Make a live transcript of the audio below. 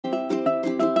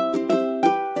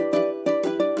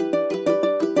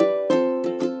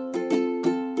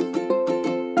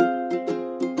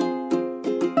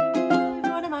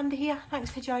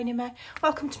for joining me.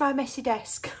 Welcome to my messy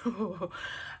desk.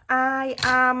 I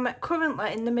am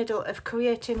currently in the middle of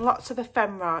creating lots of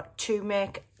ephemera to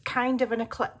make kind of an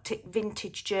eclectic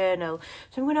vintage journal.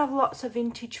 So I'm going to have lots of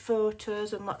vintage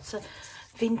photos and lots of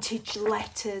vintage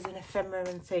letters and ephemera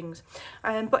and things.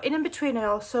 But in between I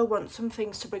also want some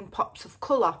things to bring pops of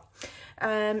colour.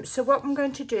 So what I'm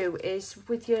going to do is,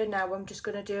 with you now, I'm just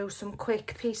going to do some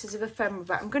quick pieces of ephemera.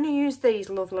 But I'm going to use these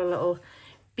lovely little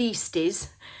beasties,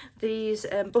 these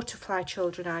butterfly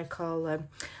children I call them,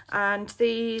 and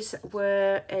these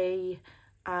were a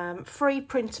free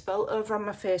printable over on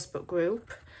my Facebook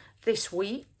group this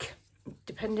week,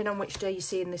 depending on which day you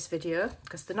see in this video,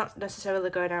 because they're not necessarily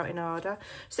going out in order.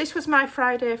 So this was my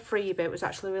Friday freebie. It was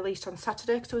actually released on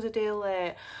Saturday because it was a day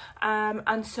late,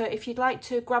 and so if you'd like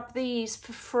to grab these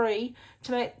for free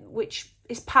to make, which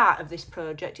is part of this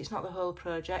project, it's not the whole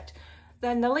project,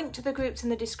 then the link to the group's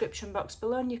in the description box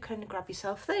below and you can grab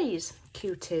yourself these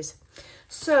cuties.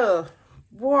 So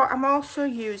what I'm also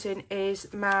using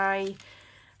is my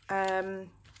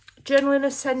Journaling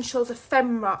Essentials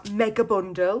ephemera mega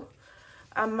bundle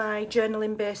and my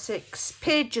Journaling Basics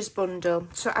pages bundle.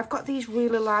 So I've got these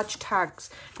really large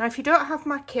tags. Now if you don't have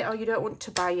my kit or you don't want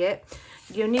to buy it,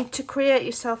 you need to create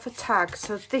yourself a tag.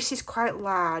 So this is quite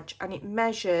large and it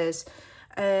measures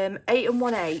 8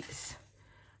 1/8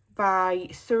 by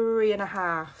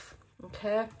 3.5.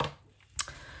 Okay,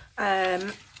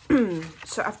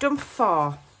 so I've done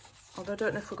 4, although I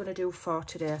don't know if we're going to do 4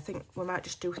 today. I think we might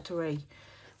just do 3.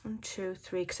 1 2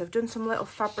 3, because I've done some little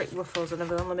fabric ruffles and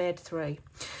I've only made 3.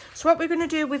 So what we're going to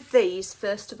do with these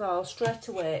first of all straight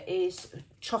away is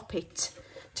chop it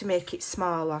to make it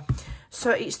smaller.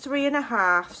 So it's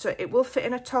 3.5, so it will fit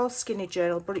in a tall skinny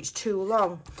journal, but it's too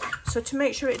long. So to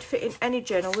make sure it fit in any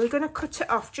journal, we're going to cut it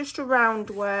off just around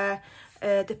where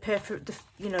the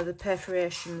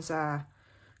perforations are,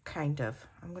 kind of.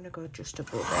 I'm going to go just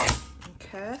above it.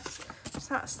 Okay, so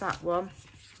that's that one.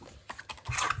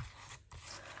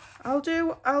 I'll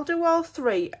do all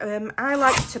 3. I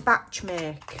like to batch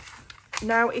make.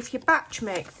 Now, if you batch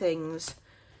make things,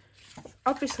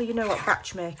 obviously you know what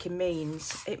batch making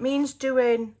means. It means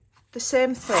doing the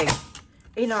same thing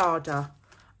in order,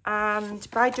 and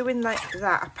by doing like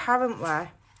that, apparently,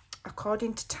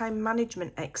 according to time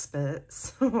management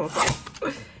experts,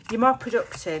 you're more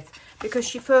productive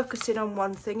because you're focusing on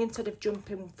one thing instead of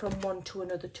jumping from one to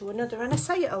another to another. And I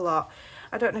say it a lot.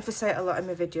 I don't know if I say it a lot in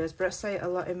my videos, but I say it a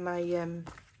lot in my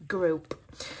group.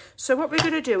 So what we're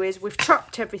going to do is we've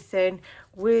chopped everything,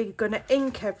 we're going to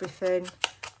ink everything,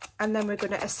 and then we're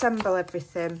going to assemble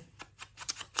everything.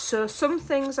 So some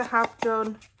things I have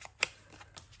done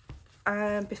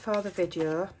before the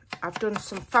video. I've done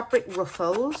some fabric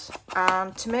ruffles,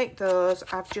 and to make those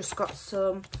I've just got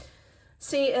some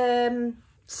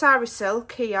sari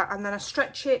silk here, and then I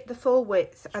stretch it the full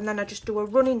width, and then I just do a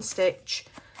running stitch,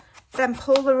 then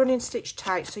pull the running stitch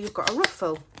tight so you've got a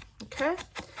ruffle. Okay,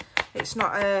 it's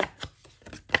not a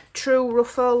true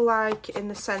ruffle like in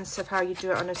the sense of how you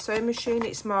do it on a sewing machine.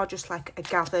 It's more just like a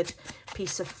gathered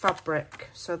piece of fabric.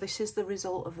 So this is the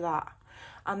result of that.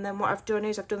 And then what I've done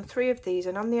is I've done 3 of these,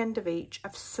 and on the end of each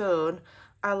I've sewn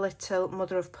a little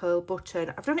mother of pearl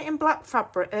button. I've done it in black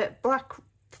fabric, black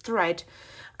thread,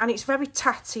 and it's very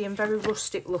tatty and very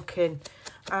rustic looking.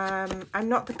 I'm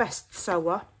not the best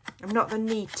sewer, I'm not the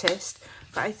neatest,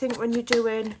 but I think when you're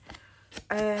doing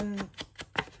can't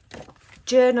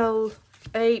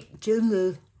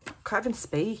even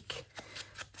speak,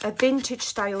 a vintage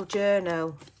style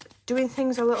journal, doing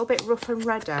things a little bit rough and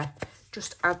ready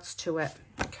just adds to it.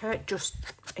 Okay, it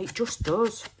just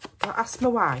does. Don't ask me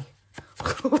why.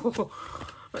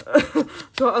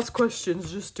 Don't ask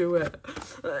questions, just do it.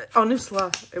 Honestly,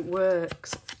 it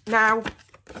works. Now,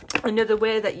 another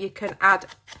way that you can add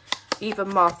even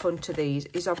more fun to these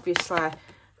is obviously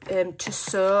to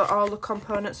sew all the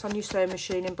components on your sewing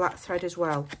machine in black thread as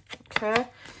well. Okay,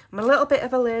 I'm a little bit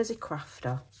of a lazy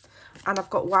crafter, and I've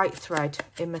got white thread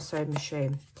in my sewing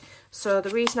machine. So the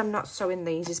reason I'm not sewing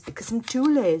these is because I'm too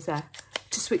lazy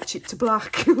to switch it to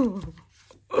black.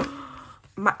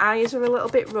 My eyes are a little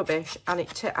bit rubbish, and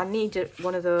I need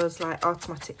one of those like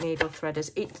automatic needle threaders.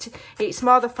 It's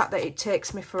more the fact that it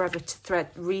takes me forever to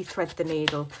rethread the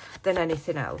needle than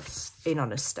anything else, in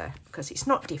honesty, because it's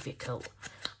not difficult.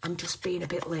 I'm just being a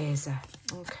bit lazy.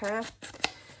 Okay,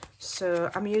 so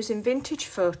I'm using Vintage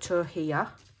Photo here.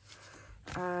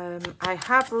 I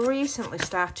have recently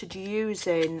started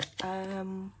using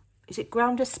is it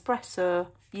ground espresso?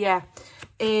 Yeah,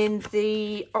 in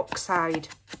the oxide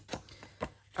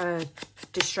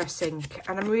distress ink,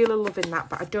 and I'm really loving that,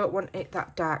 but I don't want it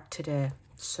that dark today.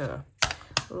 So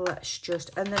let's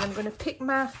just, and then I'm going to pick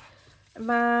my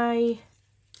I've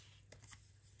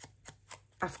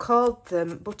called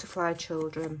them butterfly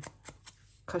children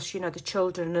because, you know, the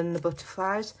children and the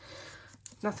butterflies.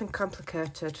 Nothing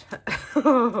complicated.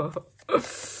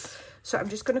 So I'm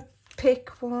just going to pick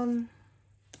 1,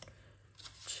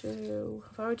 2.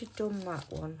 I've already done that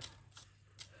one.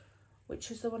 Which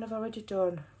is the one I've already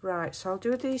done? Right, so I'll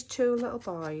do these 2 little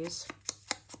boys.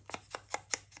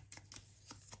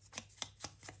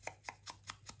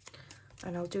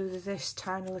 And I'll do this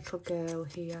tiny little girl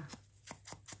here.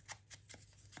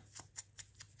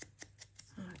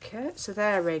 Okay, so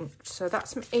they're inked. So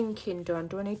that's some inking done.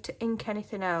 Do I need to ink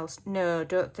anything else? No,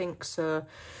 don't think so.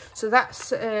 So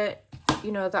that's,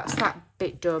 you know, that's that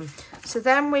bit done. So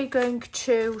then we're going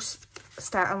to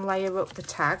start and layer up the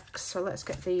tags. So let's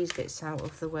get these bits out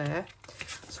of the way.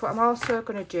 So what I'm also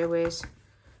going to do is,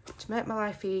 to make my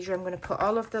life easier, I'm going to put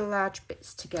all of the large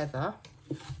bits together.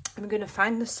 I'm going to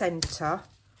find the centre.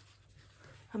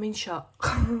 I'm in shock.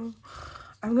 I'm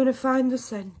going to find the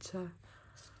centre,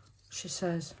 she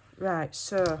says. Right,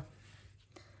 so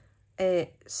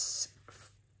it's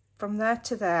from there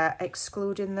to there,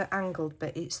 excluding the angled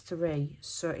bit, it's 3.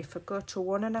 So if I go to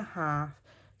 1.5,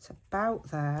 it's about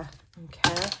there,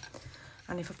 okay?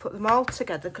 And if I put them all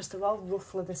together, because they're all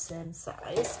roughly the same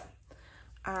size,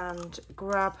 and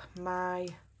grab my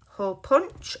hole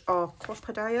punch or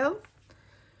crocodile.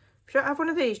 If you don't have one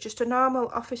of these, just a normal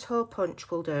office hole punch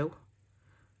will do.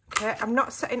 Okay, I'm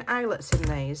not setting eyelets in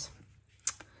these.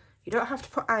 You don't have to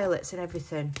put eyelets in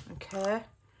everything, okay?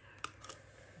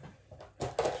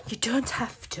 You don't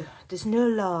have to. There's no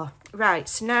law. Right,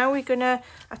 so now we're going to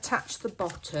attach the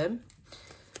bottom.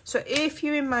 So if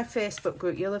you're in my Facebook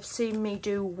group, you'll have seen me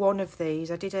do one of these.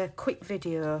 I did a quick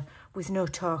video with no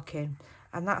talking.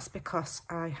 And that's because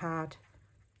I had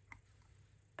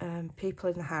people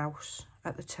in the house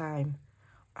at the time.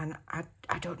 And I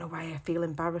don't know why I feel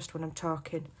embarrassed when I'm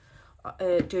talking.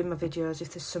 Doing my videos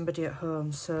if there's somebody at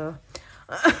home, so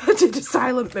I did a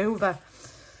silent mover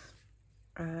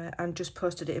and just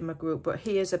posted it in my group. But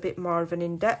here's a bit more of an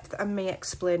in-depth and me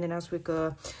explaining as we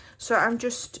go. So I'm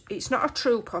just, it's not a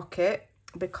true pocket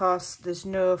because there's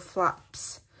no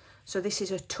flaps, so this is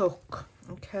a tuck,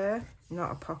 okay,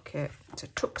 not a pocket. It's a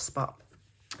tuck spot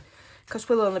because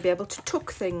we'll only be able to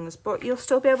tuck things, but you'll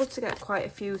still be able to get quite a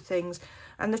few things.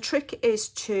 And the trick is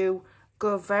to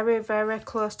go very, very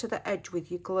close to the edge with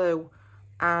your glue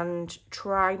and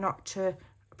try not to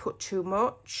put too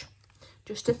much.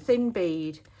 Just a thin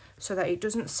bead so that it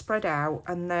doesn't spread out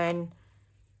and then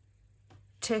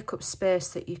take up space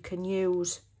that you can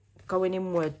use going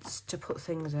inwards to put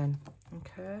things in.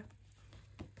 Okay.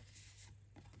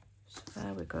 So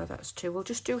there we go, that's 2. We'll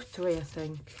just do 3, I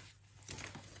think.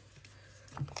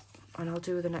 And I'll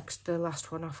do the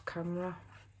last one off camera.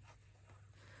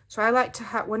 So I like to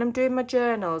have, when I'm doing my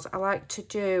journals, I like to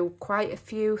do quite a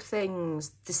few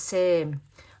things the same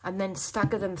and then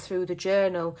stagger them through the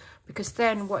journal, because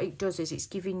then what it does is it's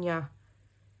giving you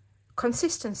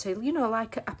consistency, you know,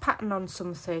 like a pattern on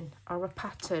something or a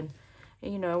pattern,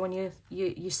 you know, when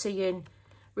you're seeing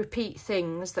repeat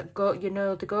things that go, you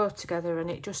know, they go together, and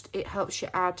it helps you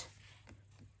add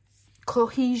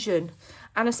cohesion.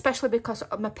 And especially because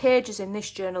my pages in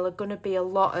this journal are going to be a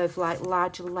lot of like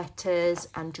larger letters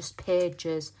and just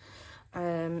pages,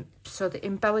 so the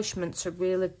embellishments are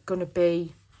really going to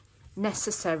be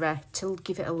necessary to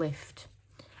give it a lift.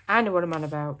 I know what I'm on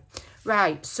about.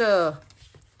 Right, so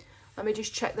let me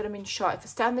just check that I'm in shot. If I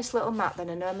stand this little mat, then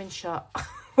I know I'm in shot.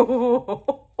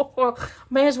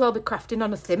 May as well be crafting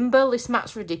on a thimble. This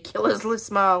mat's ridiculously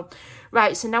small.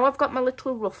 Right, so now I've got my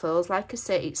little ruffles. Like I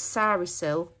say, it's sari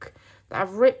silk that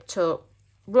I've ripped up,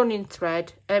 running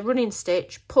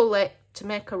stitch, pull it to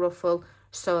make a ruffle,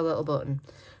 sew a little button.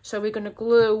 So we're going to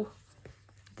glue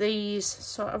these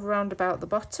sort of round about the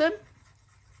bottom.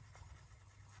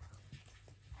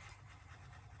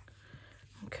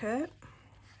 Okay.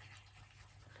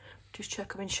 Just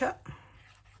check them in shot.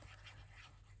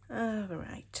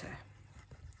 Alright.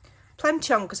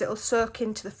 Plenty on because it'll soak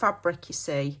into the fabric, you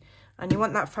see. And you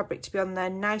want that fabric to be on there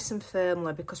nice and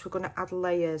firmly because we're going to add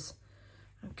layers.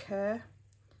 Okay.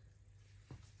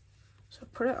 So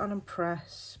put it on and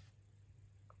press.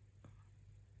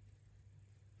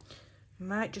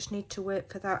 Might just need to wait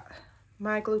for that.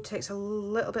 My glue takes a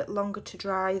little bit longer to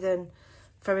dry than,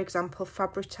 for example,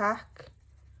 Fabri-Tac,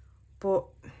 but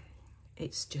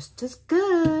it's just as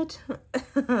good.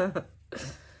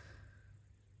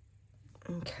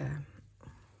 Okay.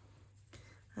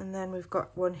 And then we've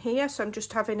got one here, so I'm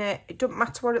just having it doesn't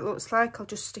matter what it looks like, I'll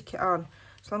just stick it on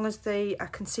as long as I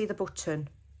can see the button.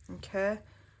 Okay,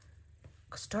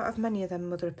 because I don't have many of them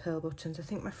mother of pearl buttons. I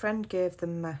think my friend gave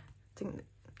them me I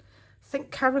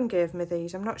think Karen gave me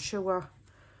these. I'm not sure.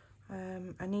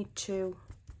 I need to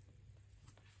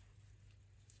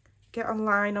get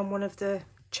online on one of the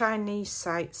Chinese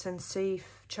sites and see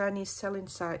if Chinese selling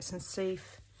sites and see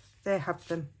if they have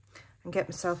them, and get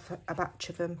myself a batch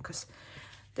of them, because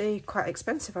they're quite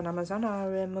expensive on Amazon,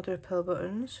 our mother of pearl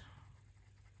buttons.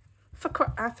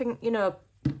 I think, you know,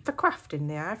 for crafting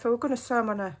they are. If I were going to sew them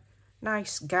on a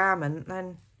nice garment,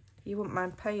 then you wouldn't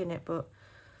mind paying it, but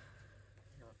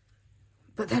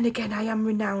then again, I am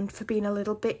renowned for being a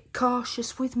little bit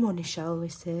cautious with money, shall we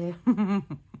say.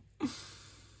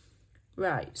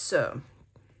 Right, so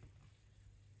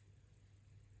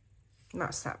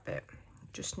that's that bit.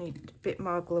 Just need a bit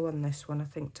more glue on this one, I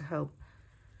think, to help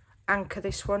anchor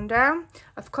this one down.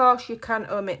 Of course, you can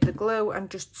omit the glue and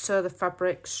just sew the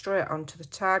fabric straight onto the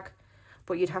tag,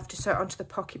 but you'd have to sew it onto the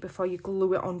pocket before you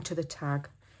glue it onto the tag.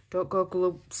 Don't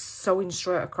go sewing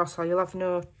straight across, or you'll have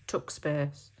no tuck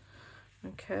space.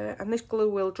 Okay, and this glue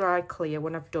will dry clear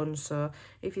when I've done so.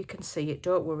 If you can see it,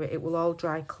 don't worry, it will all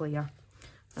dry clear.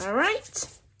 All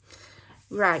right.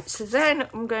 Right, so then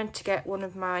I'm going to get one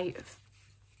of my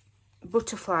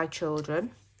butterfly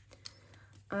children,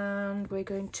 and we're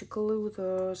going to glue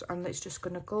those, and it's just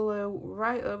going to glue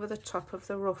right over the top of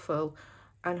the ruffle,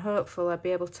 and hopefully I'll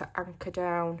be able to anchor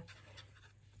down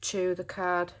to the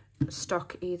card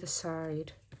stock either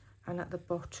side and at the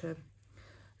bottom.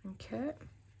 Okay,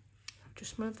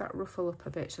 just move that ruffle up a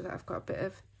bit so that I've got a bit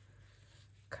of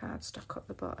cardstock at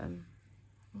the bottom.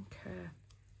 Okay,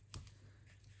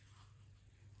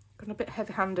 got a bit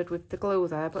heavy-handed with the glue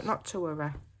there, but not to worry.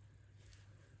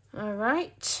 All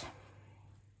right,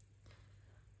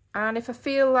 and if I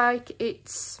feel like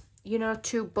it's, you know,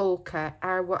 too bulky,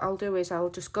 what I'll do is I'll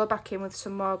just go back in with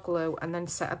some more glue and then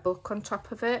set a book on top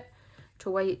of it to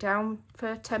weigh it down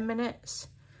for 10 minutes,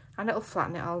 and it'll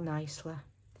flatten it all nicely.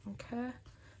 Okay,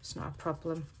 it's not a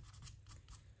problem.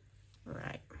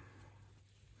 Right,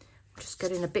 I'm just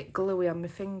getting a bit gluey on my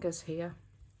fingers here.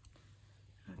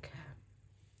 Okay,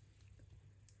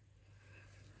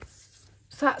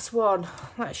 so that's one.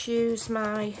 Let's use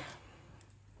my,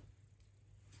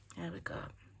 there we go.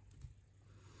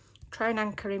 Try and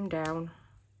anchor him down.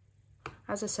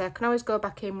 As I say, I can always go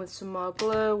back in with some more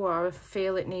glue, or if I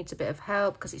feel it needs a bit of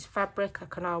help because it's fabric, I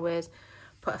can always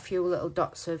put a few little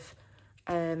dots of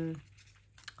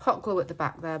hot glue at the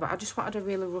back there, but I just wanted a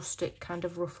really rustic kind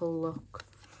of ruffle look.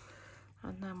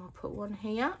 And then we'll put one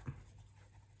here.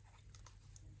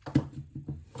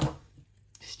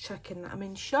 Just checking that I'm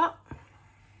in shot.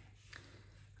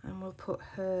 And we'll put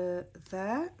her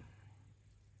there.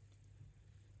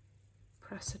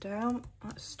 Press her down.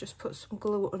 Let's just put some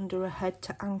glue under her head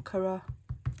to anchor her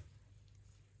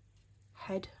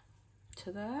head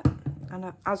to there.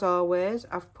 And as always,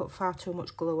 I've put far too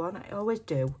much glue on. I always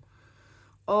do.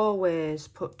 Always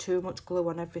put too much glue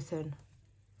on everything.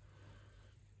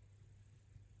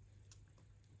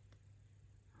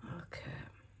 Okay.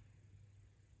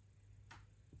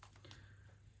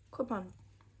 Come on.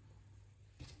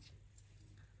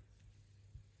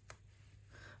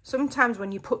 Sometimes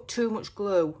when you put too much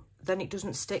glue, then it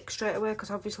doesn't stick straight away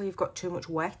because obviously you've got too much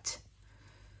wet.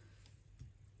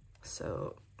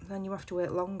 So then you have to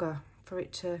wait longer for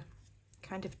it to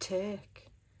kind of take.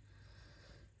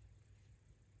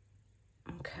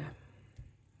 Okay.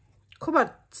 Come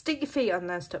on, stick your feet on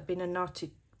there, stop being a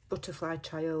naughty butterfly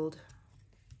child.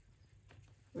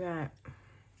 Right.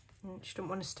 She don't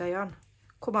want to stay on.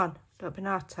 Come on, don't be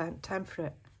naughty, time for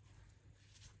it.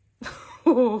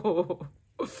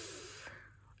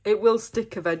 It will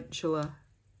stick eventually.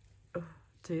 Oh,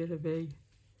 dear me.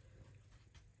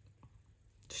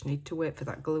 Just need to wait for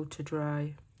that glue to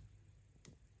dry.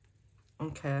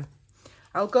 Okay.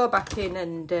 I'll go back in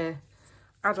and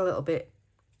add a little bit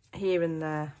here and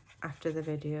there after the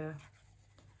video.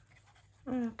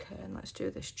 Okay, and let's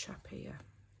do this chap here.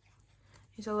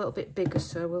 He's a little bit bigger,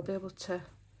 so we'll be able to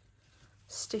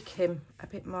stick him a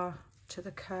bit more to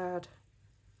the card.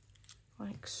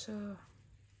 Like so.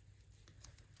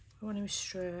 We want him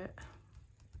straight.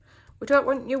 We don't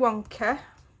want you wonky.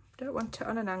 We don't want it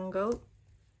on an angle.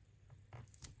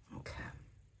 Okay.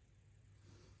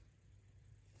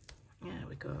 There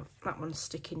we go. That one's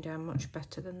sticking down much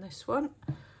better than this one.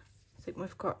 I think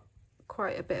we've got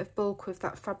quite a bit of bulk with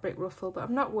that fabric ruffle, but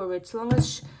I'm not worried. As long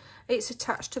as it's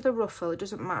attached to the ruffle, it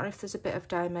doesn't matter if there's a bit of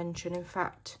dimension. In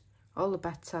fact, all the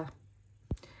better.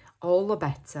 All the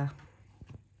better.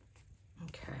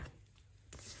 Okay.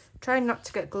 Trying not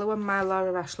to get glue on my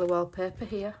Laura Ashley wallpaper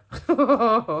here.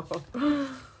 Oh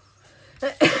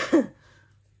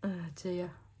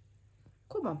dear.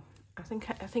 Come on. I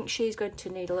think she's going to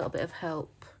need a little bit of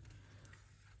help.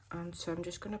 And so I'm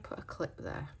just going to put a clip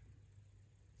there.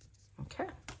 Okay,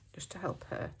 just to help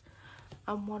her.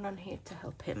 And one on here to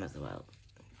help him as well,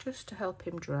 just to help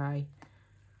him dry.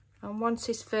 And once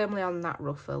he's firmly on that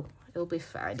ruffle, he'll be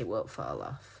fine, it won't fall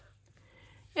off.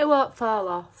 It won't fall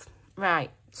off.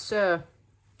 Right, so,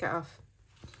 get off.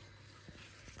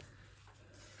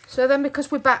 So then,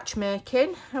 because we're batch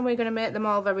making, and we're going to make them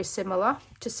all very similar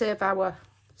to save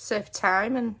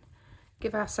time and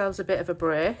give ourselves a bit of a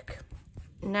break,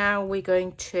 now we're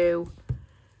going to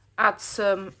add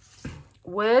some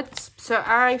words. So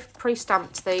I've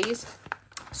pre-stamped these.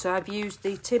 So I've used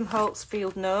the Tim Holtz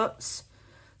Field Notes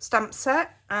stamp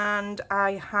set, and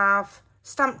I have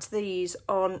stamped these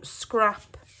on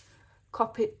scrap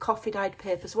coffee dyed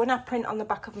paper. So when I print on the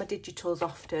back of my digitals,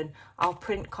 often I'll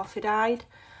print coffee dyed,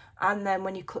 and then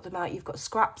when you cut them out you've got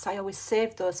scraps. I always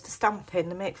save those for stamping.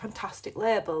 They make fantastic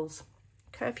labels.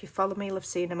 Okay, if you follow me, you'll have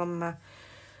seen them on my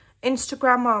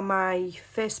Instagram or my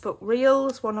Facebook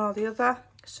Reels, one or the other.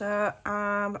 So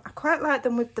I quite like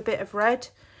them with the bit of red,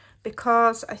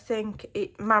 because I think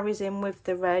it marries in with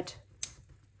the red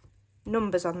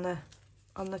numbers on the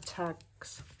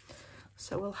tags.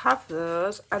 So we'll have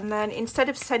those. And then instead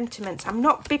of sentiments, I'm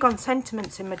not big on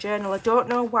sentiments in my journal. I don't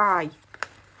know why.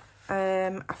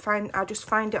 I just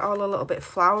find it all a little bit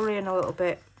flowery and a little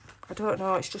bit, I don't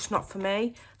know, it's just not for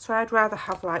me. So I'd rather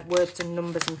have like words and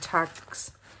numbers and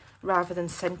tags rather than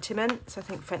sentiments. I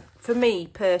think for me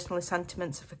personally,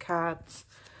 sentiments are for cards.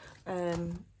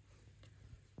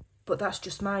 But that's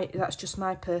just my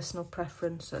personal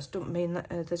preference. That doesn't mean that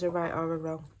there's a right or a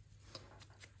wrong.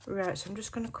 Right, so I'm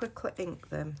just going to quickly ink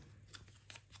them.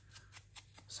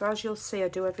 So as you'll see, I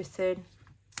do everything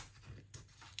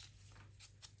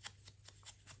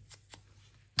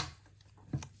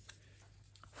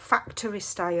factory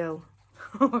style.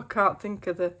 I can't think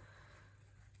of the,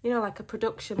 you know, like a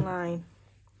production line.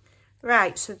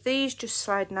 Right, so these just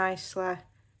slide nicely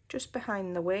just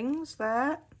behind the wings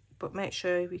there, but make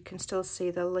sure we can still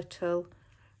see the little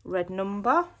red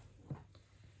number.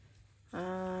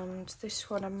 And this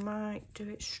one I might do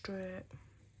it straight.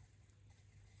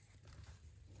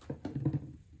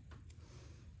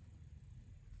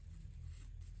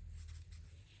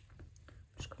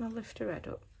 Just gonna lift her head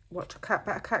up. Watch,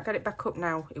 I can't get it back up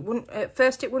now. It wouldn't, at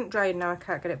first it wouldn't dry, and now I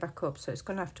can't get it back up, so it's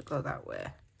gonna have to go that way.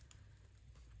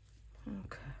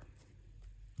 Okay.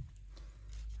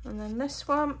 And then this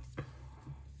one,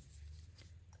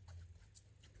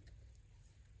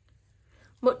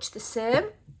 much the same.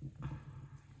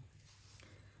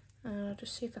 And I'll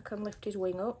just see if I can lift his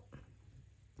wing up.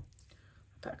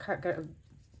 But I can't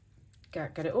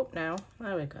get it up now.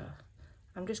 There we go.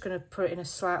 I'm just going to put it in a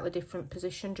slightly different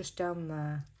position, just down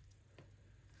there.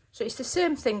 So it's the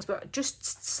same things, but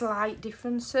just slight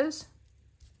differences.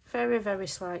 Very, very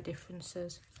slight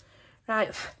differences.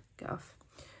 Right, get off.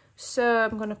 So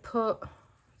I'm going to put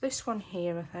this one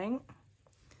here, I think.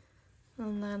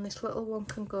 And then this little one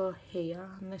can go here,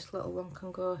 and this little one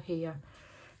can go here.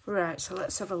 Right, so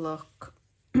let's have a look.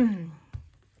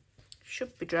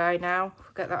 Should be dry now.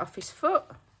 Get that off his foot.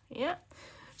 Yeah.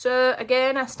 So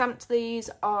again, I stamped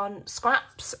these on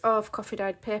scraps of coffee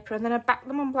dyed paper, and then I backed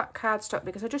them on black cardstock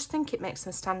because I just think it makes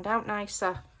them stand out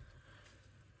nicer.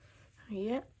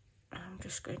 Yeah. I'm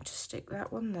just going to stick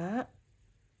that one there,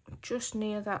 just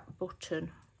near that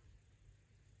button.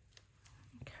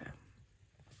 Okay.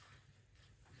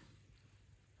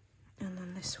 And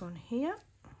then this one here.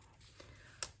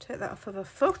 Take that off of her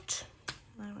foot.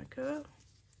 There we go.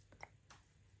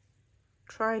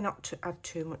 Try not to add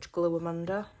too much glue,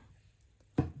 Amanda.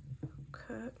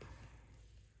 Okay.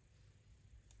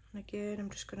 And again, I'm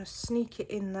just going to sneak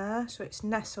it in there so it's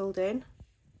nestled in.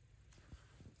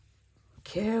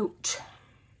 Cute.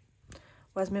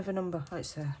 Where's my other number? Oh,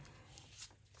 it's there.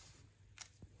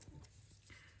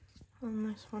 And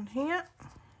this one here.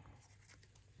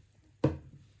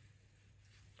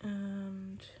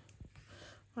 And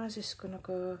where's this going to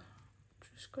go?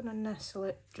 Just going to nestle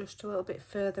it just a little bit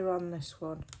further on this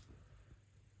one,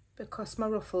 because my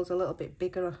ruffle's a little bit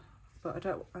bigger, but I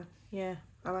don't, yeah,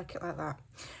 I like it like that.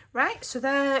 Right, so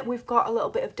there we've got a little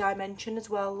bit of dimension as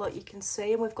well, like you can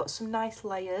see, and we've got some nice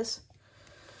layers.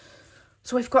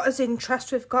 So we've got as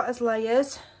interest, we've got as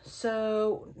layers.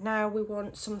 So now we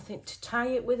want something to tie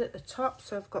it with at the top.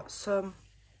 So I've got some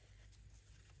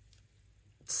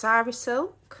sari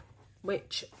silk,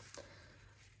 which,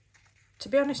 to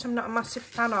be honest, I'm not a massive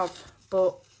fan of,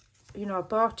 but, you know, I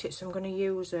bought it, so I'm going to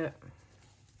use it.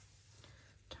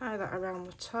 Tie that around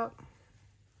the top.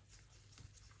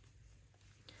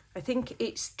 I think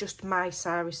it's just my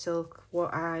sari silk,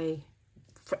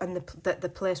 and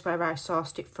the place where I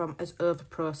sourced it from has over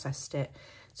processed it.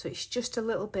 So it's just a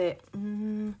little bit,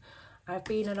 I've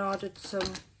been and ordered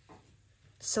some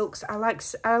silks. I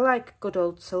like good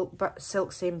old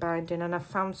silk seam binding, and I've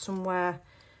found somewhere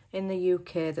in the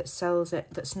UK that sells it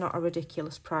that's not a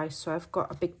ridiculous price. So I've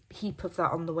got a big heap of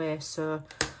that on the way, so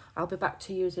I'll be back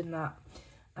to using that.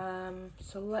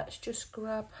 So let's just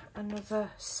grab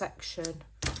another section,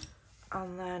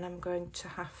 and then I'm going to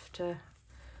have to,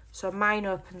 so mine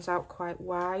opens out quite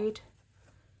wide,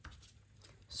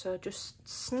 so just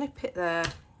snip it there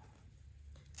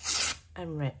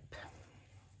and rip.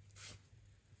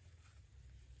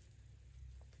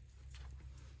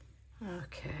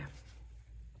 Okay.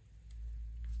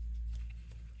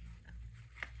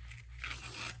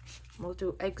 We'll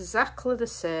do exactly the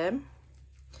same.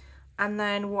 And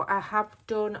then what I have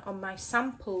done on my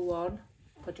sample one,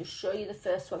 I'll just show you the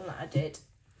first one that I did.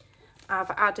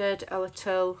 I've added a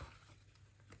little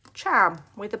charm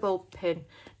with a bulb pin.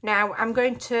 Now I'm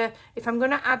going to, if I'm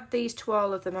going to add these to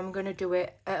all of them, I'm going to do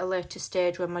it at a later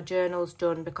stage when my journal's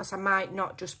done, because I might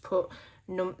not just put,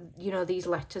 you know, these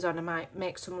letters on. I might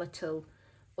make some little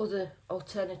other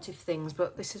alternative things,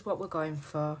 but this is what we're going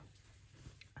for.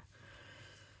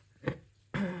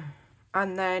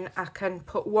 And then I can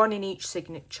put one in each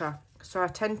signature. So I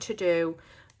tend to do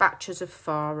batches of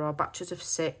 4 or batches of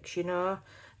 6, you know,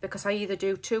 because I either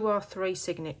do 2 or 3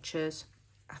 signatures.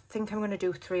 I think I'm going to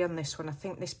do 3 on this one. I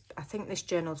think this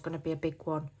journal is going to be a big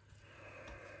one.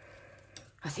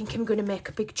 I think I'm going to make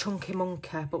a big chunky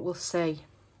monkey, but we'll see.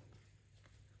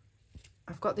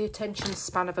 I've got the attention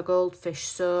span of a goldfish,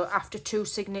 so after 2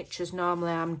 signatures,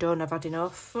 normally I'm done. I've had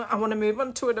enough. I want to move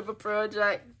on to another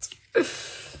project.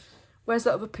 Where's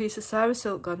that other piece of Sarah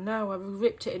silk gone now? I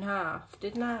ripped it in half,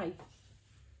 didn't I?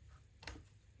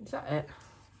 Is that it?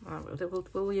 Right,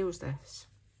 we'll use this.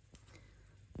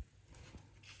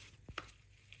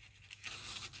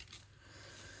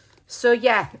 So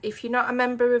yeah, if you're not a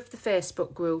member of the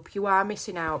Facebook group, you are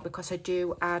missing out, because I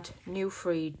do add new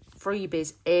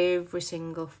freebies every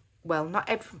single, well, not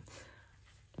every,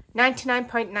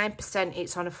 99.9%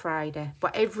 it's on a Friday,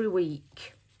 but every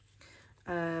week.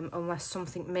 Unless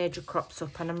something major crops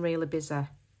up and I'm really busy.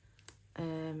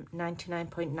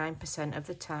 99.9% of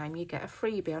the time you get a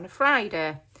freebie on a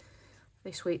Friday.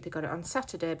 This week they got it on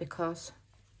Saturday because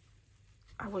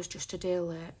I was just a day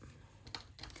late.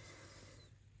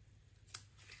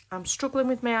 I'm struggling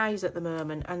with my eyes at the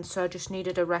moment, and so I just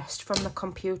needed a rest from the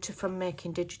computer from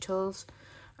making digitals.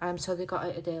 So they got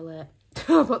it a day late.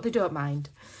 But they don't mind.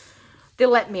 They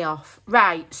let me off.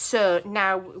 Right, so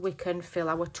now we can fill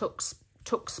our tuck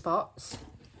spots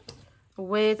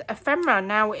with ephemera.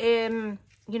 Now, you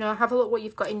know, have a look what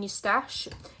you've got in your stash.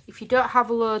 If you don't have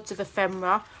loads of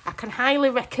ephemera, I can highly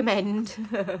recommend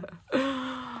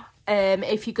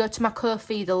if you go to my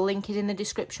Ko-fi, the link is in the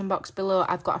description box below.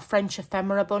 I've got a French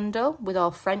ephemera bundle with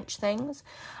all French things.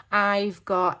 I've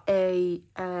got a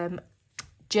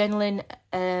journaling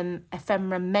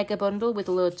ephemera mega bundle with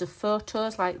loads of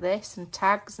photos like this and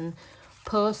tags and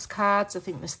postcards. I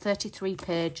think there's 33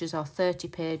 pages or 30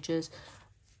 pages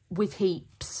with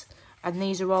heaps, and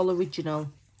these are all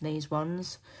original, these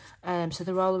ones. So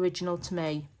they're all original to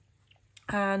me.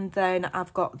 And then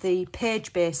I've got the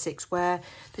page basics, where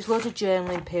there's loads of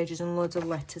journaling pages and loads of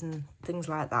letters and things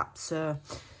like that. So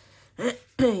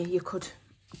you could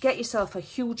get yourself a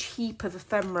huge heap of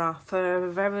ephemera for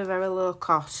a very, very low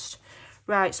cost.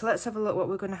 Right, so let's have a look what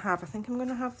we're going to have. I think I'm going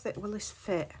to have that. Will this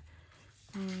fit?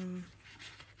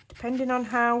 Depending on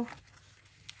how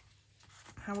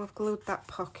I've glued that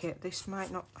pocket, this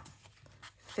might not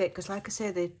fit, because like I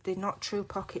say, they're not true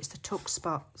pockets, they're tuck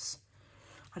spots.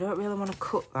 I don't really want to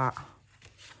cut that.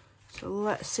 So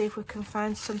let's see if we can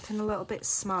find something a little bit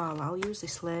smaller. I'll use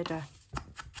this later.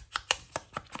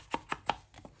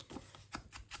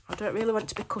 I don't really want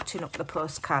to be cutting up the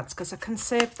postcards, because I can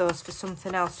save those for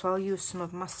something else, so I'll use some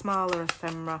of my smaller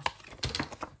ephemera.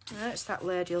 Right, so that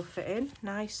lady will fit in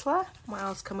nicely. What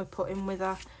else can we put in with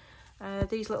her?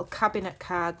 These little cabinet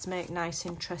cards make nice,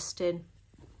 interesting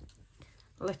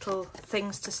little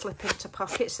things to slip into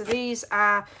pockets. So these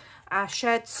are, I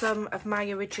shared some of my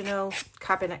original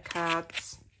cabinet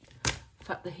cards. In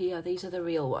fact, they're here. These are the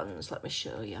real ones. Let me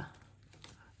show you.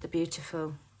 They're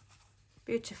beautiful.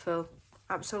 Beautiful.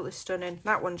 Absolutely stunning.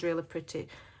 That one's really pretty.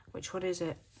 Which one is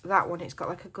it? That one. It's got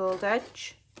like a gold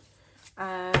edge.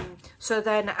 So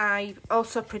then I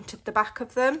also printed the back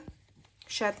of them.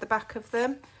 Shared the back of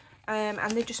them.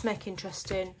 And they just make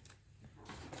interesting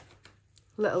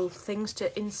little things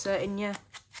to insert in your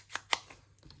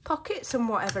pockets and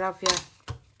whatever have you.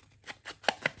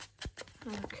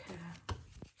 Okay.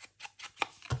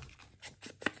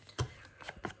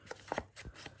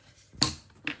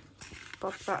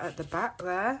 bob that at the back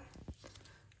there.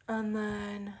 And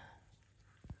then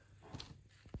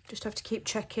just have to keep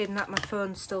checking that my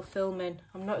phone's still filming.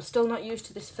 I'm still not used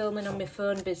to this filming on my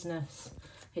phone business.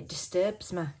 It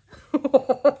disturbs me.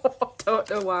 Don't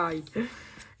know why.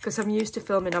 Because I'm used to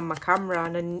filming on my camera,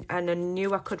 and I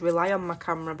knew I could rely on my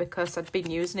camera because I'd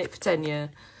been using it for 10 years.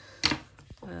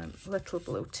 Little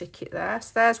blue ticket there.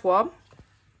 So there's one.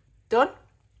 Done.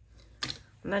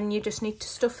 And then you just need to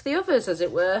stuff the others, as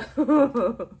it were.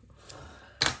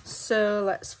 So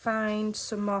let's find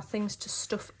some more things to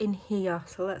stuff in here.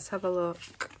 So let's have a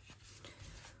look.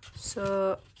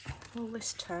 So, oh,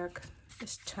 this tag,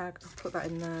 I'll put that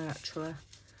in there actually.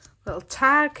 Little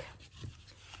tag.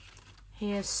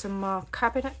 Here's some more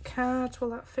cabinet cards. Will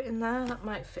that fit in there? That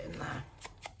might fit in there.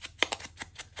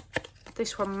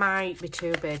 This one might be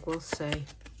too big, we'll see.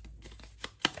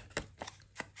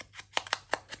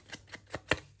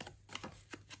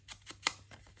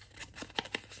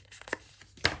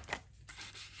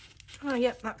 Oh,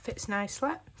 yep, that fits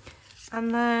nicely.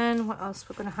 And then what else?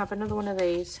 We're going to have another one of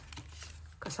these,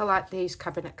 because I like these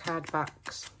cabinet card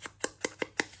backs.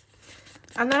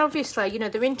 And then obviously, you know,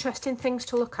 they're interesting things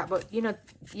to look at, but, you know,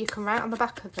 you can write on the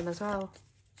back of them as well.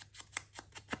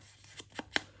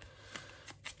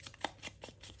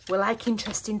 We like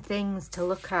interesting things to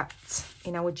look at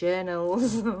in our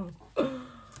journals.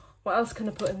 What else can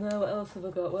I put in there? What else have I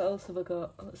got? What else have I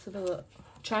got? Let's have a look.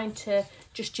 Trying to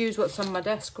just use what's on my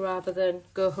desk rather than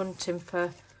go hunting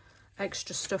for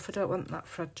extra stuff. I don't want that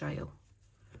fragile.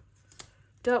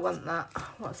 Don't want that.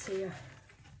 What's here?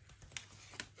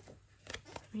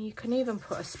 I mean, you can even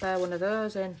put a spare one of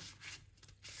those in,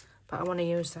 but I want to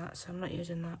use that, so I'm not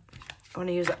using that. I want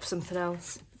to use that for something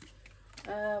else.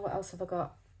 What else have I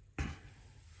got?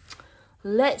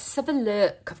 Let's have a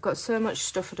look. I've got so much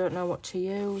stuff I don't know what to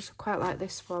use. I quite like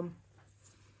this one.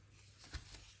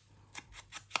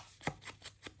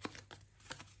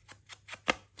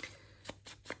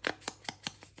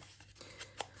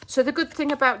 So the good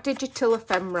thing about digital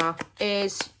ephemera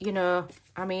is, you know,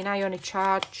 I mean, I only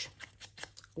charge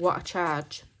what I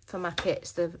charge for my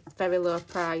kits. They're very low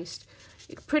priced.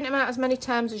 You can print them out as many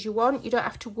times as you want. You don't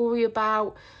have to worry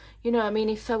about, you know, I mean,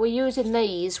 if I were using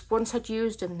these, once I'd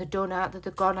used them, they're done out,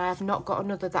 they're gone. I have not got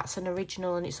another that's an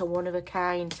original and it's a one of a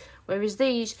kind. Whereas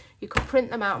these, you can print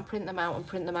them out and print them out and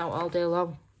print them out all day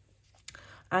long.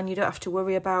 And you don't have to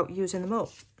worry about using them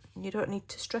up. You don't need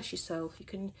to stress yourself. You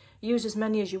can use as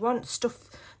many as you want. Stuff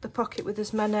the pocket with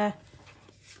as many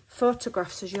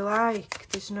photographs as you like.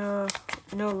 There's no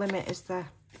limit, is there?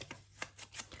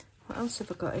 What else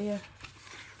have I got here?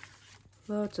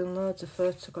 Loads and loads of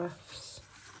photographs,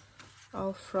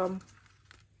 all from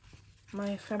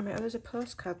my ephemera. Oh, there's a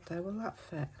postcard there. Will that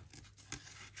fit?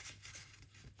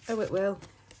 Oh, it will.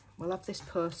 We'll have this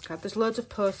postcard. There's loads of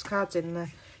postcards in the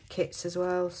kits as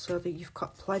well, so that you've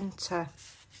got plenty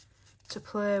to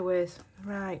play with.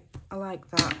 Right, I like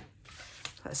that.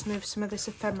 Let's move some of this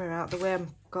ephemera out the way. I've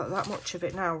got that much of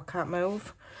it now, I can't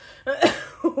move.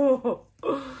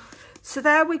 So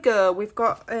there we go. We've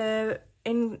got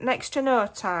in next to no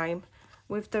time,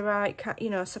 with the right, you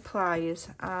know, supplies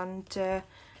and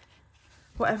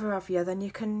whatever have you, then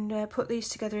you can put these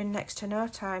together in next to no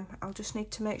time. I'll just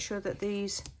need to make sure that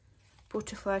these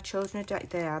butterfly children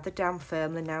are, they're down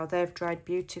firmly now. They've dried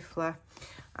beautifully.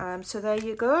 So there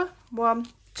you go. 1,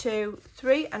 2,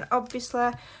 3, and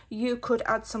obviously you could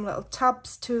add some little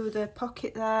tabs to the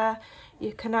pocket there.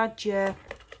 You can add your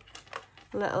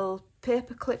little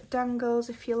paper clip dangles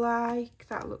if you like.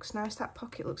 That looks nice. That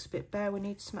pocket looks a bit bare. We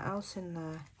need something else in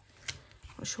there.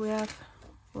 What should we have?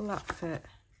 Will that fit?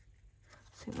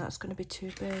 I think that's going to be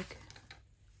too big.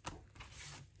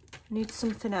 Need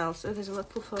something else. Oh, there's a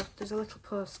little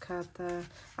postcard there.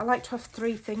 I like to have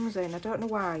 3 things in. I don't know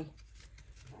why.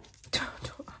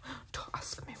 Don't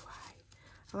ask me why.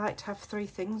 I like to have 3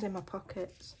 things in my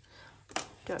pockets.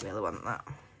 Don't really want that.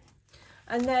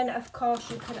 And then, of course,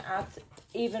 you can add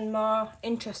even more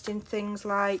interesting things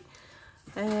like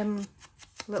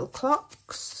little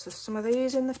clocks. There's some of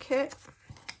these in the kit.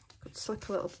 Could slip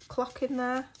a little clock in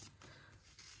there.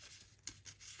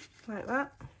 Like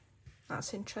that.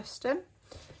 That's interesting.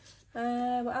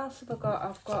 What else have I got?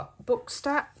 I've got book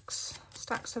stacks.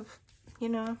 Stacks of, you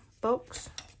know, books.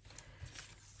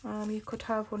 You could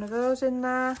have one of those in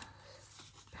there,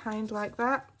 behind like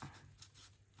that.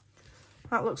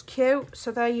 That looks cute.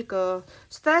 So there you go.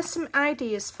 So there's some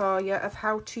ideas for you of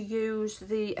how to use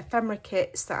the ephemera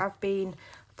kits that I've been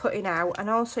putting out. And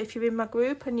also if you're in my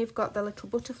group and you've got the little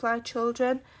butterfly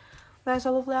children, there's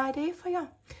a lovely idea for you.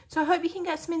 So I hope you can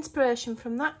get some inspiration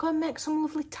from that. Go and make some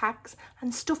lovely tags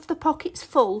and stuff the pockets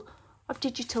full of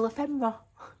digital ephemera.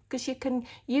 because you can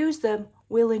use them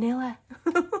willy-nilly.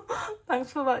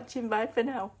 Thanks for watching. Bye for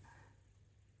now.